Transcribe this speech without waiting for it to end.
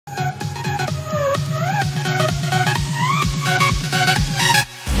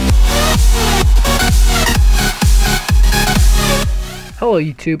Hello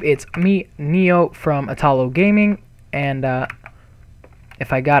YouTube, it's me, Neo from Atalo Gaming, and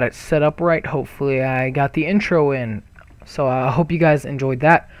if I got it set up right, hopefully I got the intro in. So I hope you guys enjoyed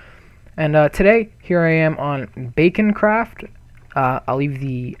that. And today, here I am on Bacon Craft. I'll leave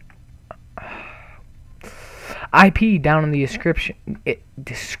the IP down in the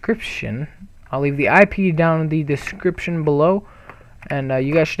description. I'll leave the IP down in the description below, and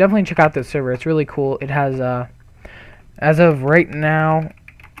you guys should definitely check out this server. It's really cool. It has as of right now,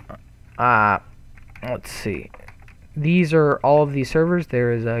 let's see. These are all of these servers.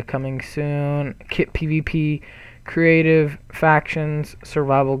 There is a coming soon, Kit PvP, Creative, Factions,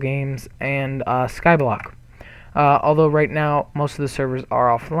 Survival Games, and Skyblock. Although right now most of the servers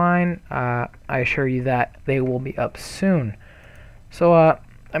are offline, I assure you that they will be up soon. So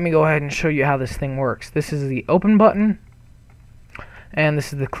let me go ahead and show you how this thing works. This is the open button, and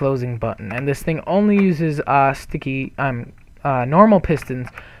this is the closing button, and this thing only uses normal pistons.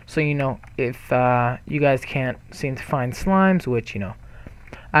 So you know, if you guys can't seem to find slimes, which, you know,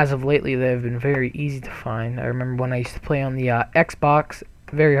 as of lately they've been very easy to find. I remember when I used to play on the Xbox,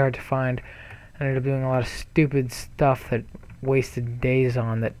 very hard to find. I ended up doing a lot of stupid stuff that wasted days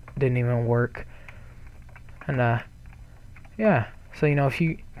on that didn't even work. And yeah, so you know, if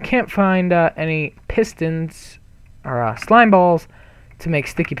you can't find any pistons or slime balls to make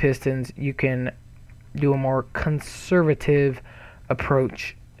sticky pistons, you can do a more conservative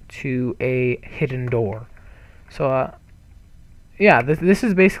approach to a hidden door. So yeah, this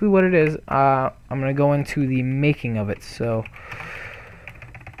is basically what it is. I'm gonna go into the making of it. So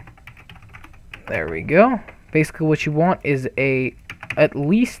there we go. Basically what you want is at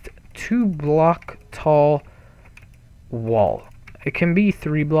least 2 block tall wall. It can be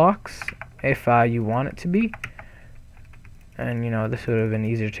 3 blocks if you want it to be. And you know, this would have been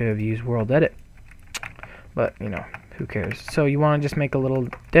easier to have used World Edit, but you know, who cares? So you want to just make a little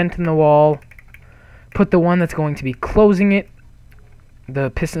dent in the wall, put the one that's going to be closing it,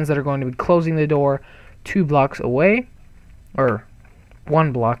 the pistons that are going to be closing the door, 2 blocks away, or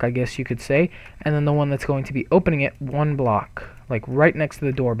 1 block I guess you could say, and then the one that's going to be opening it 1 block, like right next to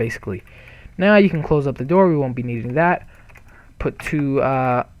the door basically. Now you can close up the door, we won't be needing that. Put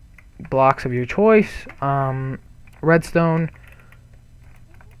 2 blocks of your choice, redstone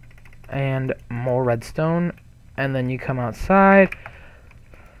and more redstone, and then you come outside,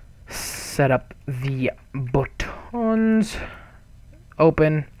 set up the buttons,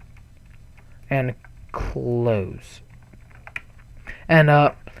 open and close, and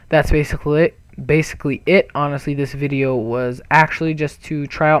that's basically it. Honestly, this video was actually just to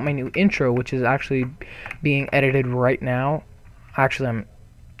try out my new intro, which is actually being edited right now. Actually, I'm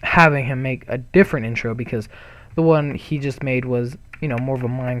having him make a different intro because the one he just made was, you know, more of a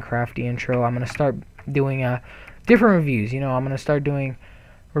Minecrafty intro. I'm gonna start doing different reviews. You know, I'm gonna start doing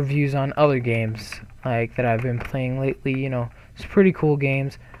reviews on other games like that I've been playing lately. You know, it's pretty cool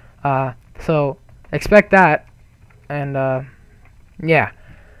games. So expect that. And yeah,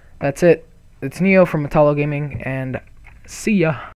 that's it. It's Neo from Atalo Gaming, and see ya.